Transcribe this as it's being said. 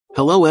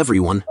Hello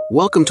everyone,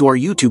 welcome to our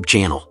YouTube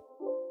channel.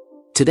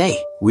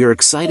 Today, we are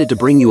excited to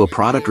bring you a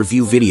product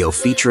review video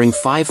featuring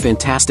 5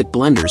 fantastic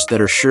blenders that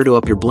are sure to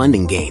up your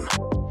blending game.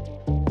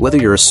 Whether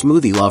you're a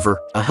smoothie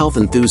lover, a health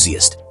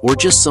enthusiast, or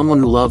just someone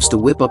who loves to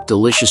whip up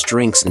delicious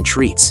drinks and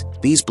treats,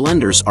 these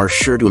blenders are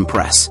sure to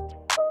impress.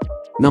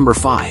 Number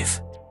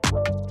 5.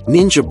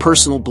 Ninja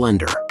Personal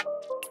Blender.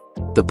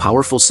 The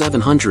powerful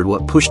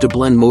 700-watt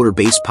push-to-blend motor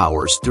base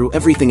powers through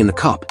everything in the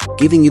cup,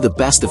 giving you the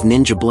best of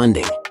ninja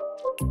blending.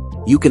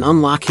 You can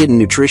unlock hidden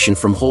nutrition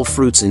from whole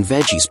fruits and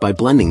veggies by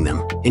blending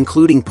them,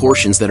 including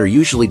portions that are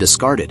usually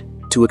discarded,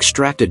 to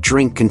extract a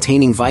drink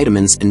containing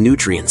vitamins and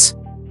nutrients.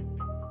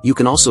 You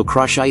can also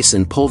crush ice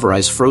and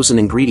pulverize frozen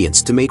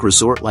ingredients to make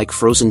resort-like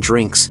frozen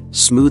drinks,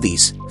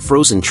 smoothies,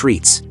 frozen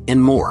treats,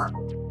 and more.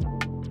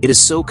 It is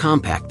so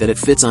compact that it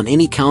fits on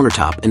any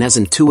countertop and has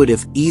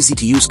intuitive,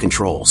 easy-to-use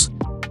controls.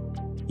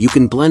 You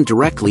can blend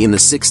directly in the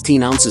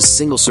 16 ounces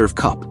single-serve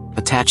cup,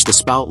 attach the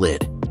spout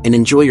lid, and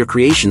enjoy your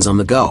creations on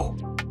the go.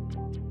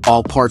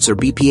 All parts are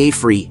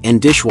BPA-free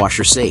and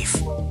dishwasher-safe.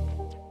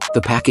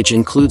 The package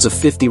includes a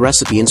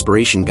 50-recipe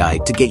inspiration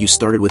guide to get you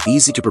started with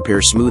easy-to-prepare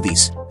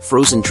smoothies,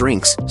 frozen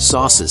drinks,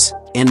 sauces,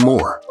 and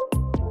more.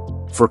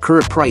 For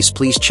current price,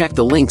 please check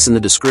the links in the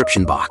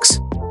description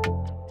box.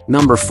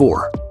 Number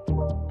 4.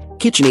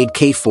 KitchenAid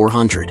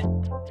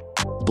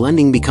K400.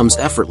 Blending becomes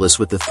effortless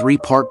with the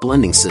 3-part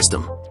blending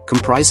system,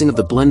 comprising of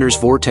the blender's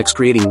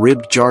vortex-creating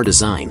ribbed jar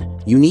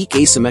design, unique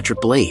asymmetric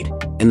blade,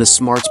 and the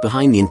smarts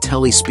behind the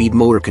IntelliSpeed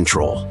motor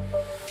control.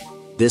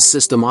 This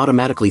system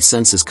automatically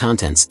senses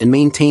contents and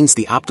maintains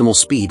the optimal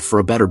speed for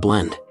a better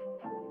blend.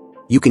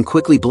 You can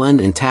quickly blend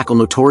and tackle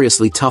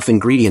notoriously tough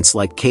ingredients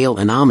like kale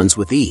and almonds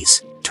with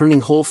ease,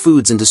 turning whole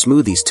foods into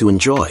smoothies to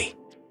enjoy.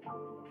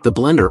 The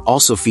blender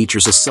also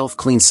features a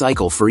self-clean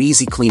cycle for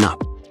easy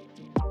cleanup.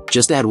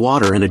 Just add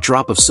water and a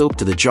drop of soap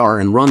to the jar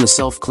and run the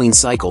self-clean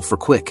cycle for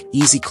quick,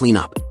 easy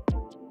cleanup.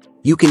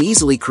 You can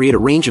easily create a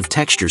range of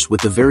textures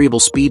with the variable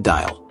speed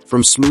dial,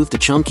 from smooth to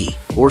chunky,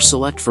 or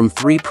select from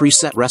 3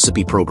 preset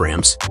recipe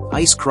programs: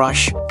 ice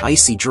crush,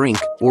 icy drink,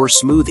 or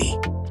smoothie.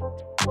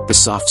 The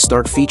soft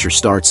start feature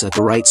starts at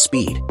the right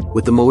speed,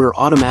 with the motor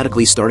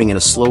automatically starting at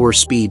a slower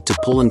speed to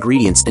pull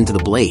ingredients into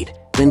the blade,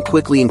 then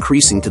quickly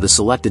increasing to the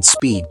selected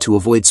speed to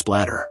avoid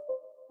splatter.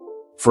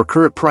 For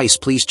current price,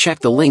 please check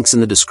the links in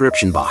the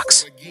description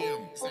box.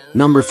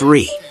 Number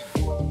 3.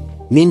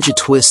 Ninja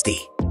Twisti.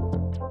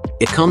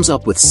 It comes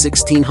up with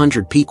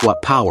 1600 peak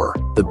watt power.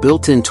 The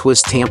built-in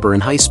twist tamper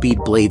and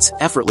high-speed blades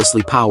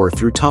effortlessly power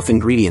through tough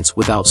ingredients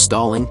without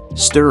stalling,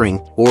 stirring,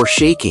 or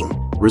shaking,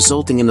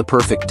 resulting in the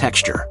perfect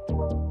texture.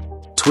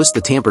 Twist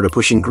the tamper to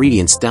push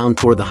ingredients down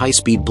toward the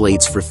high-speed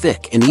blades for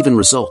thick and even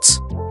results.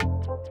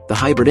 The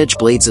hybrid edge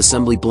blades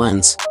assembly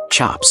blends,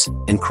 chops,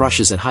 and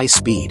crushes at high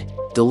speed,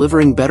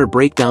 delivering better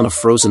breakdown of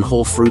frozen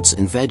whole fruits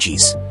and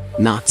veggies,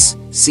 nuts,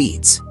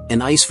 seeds,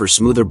 and ice for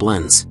smoother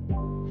blends.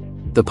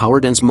 The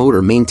power-dense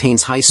motor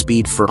maintains high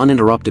speed for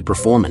uninterrupted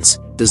performance,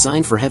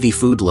 designed for heavy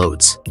food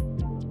loads.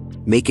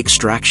 Make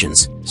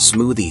extractions,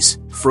 smoothies,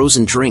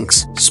 frozen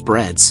drinks,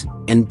 spreads,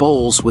 and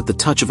bowls with the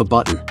touch of a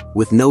button,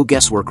 with no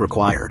guesswork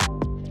required.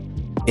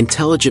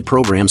 Intelligent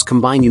programs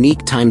combine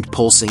unique timed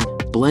pulsing,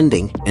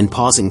 blending, and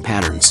pausing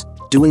patterns,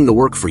 doing the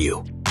work for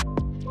you.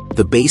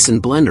 The base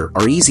and blender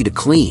are easy to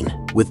clean,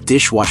 with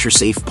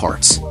dishwasher-safe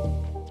parts.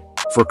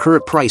 For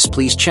current price,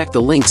 please check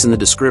the links in the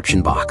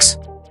description box.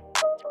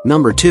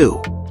 Number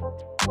 2.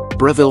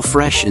 Breville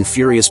Fresh and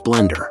Furious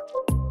Blender.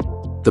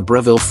 The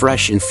Breville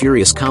Fresh and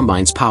Furious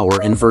combines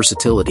power and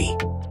versatility.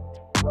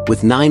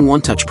 With 9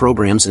 one-touch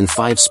programs and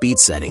 5 speed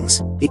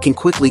settings, it can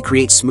quickly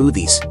create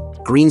smoothies,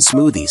 green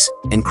smoothies,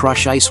 and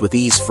crush ice with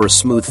ease for a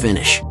smooth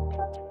finish.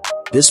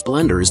 This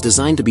blender is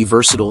designed to be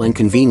versatile and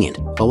convenient,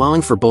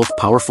 allowing for both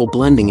powerful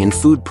blending and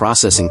food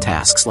processing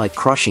tasks like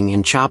crushing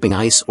and chopping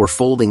ice or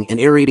folding and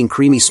aerating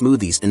creamy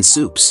smoothies and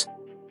soups.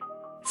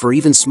 For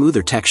even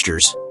smoother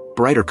textures,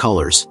 brighter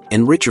colors,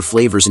 and richer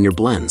flavors in your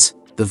blends,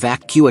 the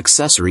VacQ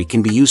accessory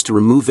can be used to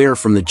remove air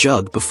from the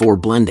jug before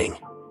blending.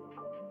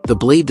 The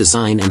blade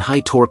design and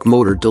high-torque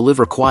motor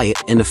deliver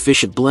quiet and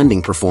efficient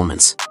blending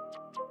performance.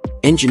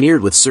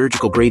 Engineered with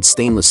surgical-grade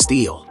stainless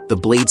steel, the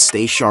blades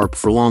stay sharp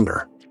for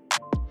longer.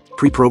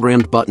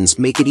 Pre-programmed buttons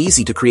make it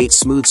easy to create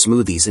smooth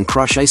smoothies and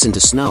crush ice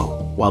into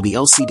snow, while the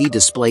LCD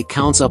display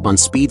counts up on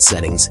speed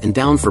settings and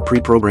down for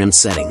pre-programmed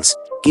settings,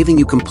 giving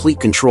you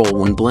complete control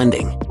when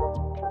blending.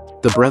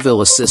 The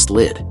Breville Assist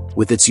lid,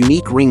 with its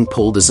unique ring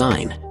pull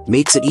design,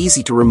 makes it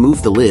easy to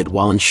remove the lid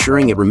while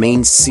ensuring it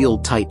remains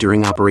sealed tight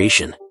during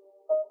operation.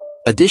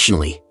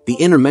 Additionally, the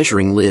inner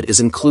measuring lid is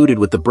included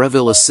with the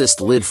Breville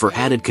Assist lid for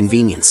added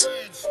convenience.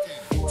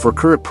 For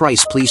current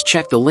price, please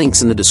check the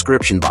links in the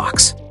description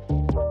box.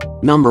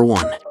 Number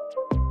 1.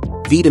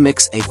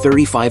 Vitamix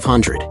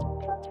A3500.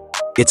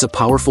 It's a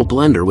powerful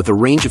blender with a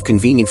range of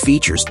convenient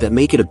features that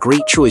make it a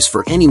great choice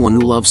for anyone who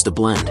loves to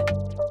blend.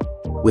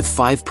 With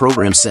 5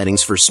 program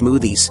settings for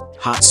smoothies,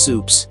 hot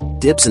soups,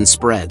 dips and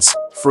spreads,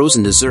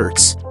 frozen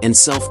desserts, and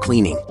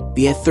self-cleaning,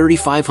 the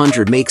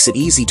A3500 makes it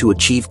easy to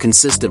achieve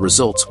consistent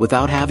results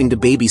without having to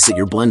babysit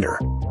your blender.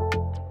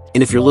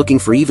 And if you're looking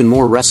for even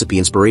more recipe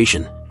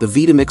inspiration, the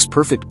Vitamix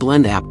Perfect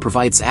Blend app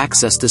provides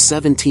access to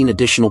 17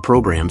 additional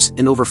programs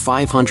and over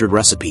 500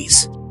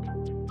 recipes.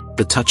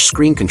 The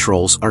touchscreen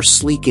controls are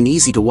sleek and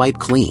easy to wipe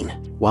clean,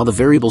 while the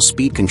variable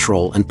speed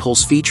control and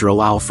pulse feature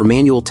allow for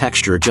manual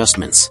texture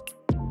adjustments.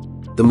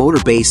 The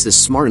motor base is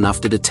smart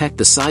enough to detect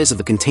the size of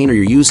the container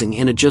you're using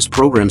and adjust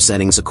program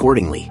settings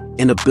accordingly,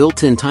 and a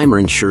built-in timer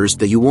ensures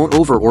that you won't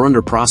over or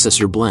under process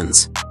your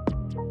blends.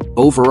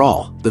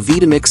 Overall, the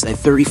Vitamix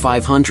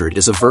K400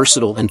 is a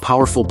versatile and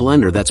powerful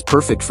blender that's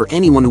perfect for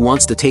anyone who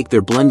wants to take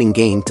their blending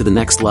game to the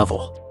next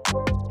level.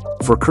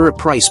 For current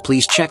price,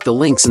 please check the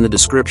links in the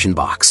description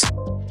box.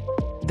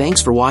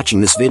 Thanks for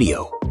watching this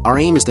video. Our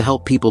aim is to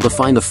help people to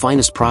find the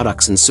finest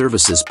products and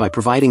services by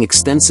providing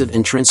extensive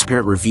and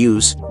transparent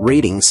reviews,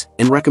 ratings,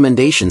 and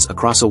recommendations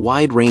across a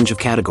wide range of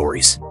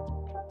categories.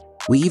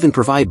 We even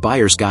provide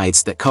buyer's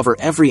guides that cover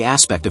every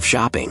aspect of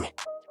shopping.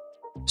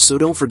 So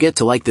don't forget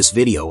to like this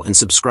video and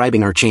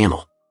subscribing our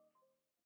channel.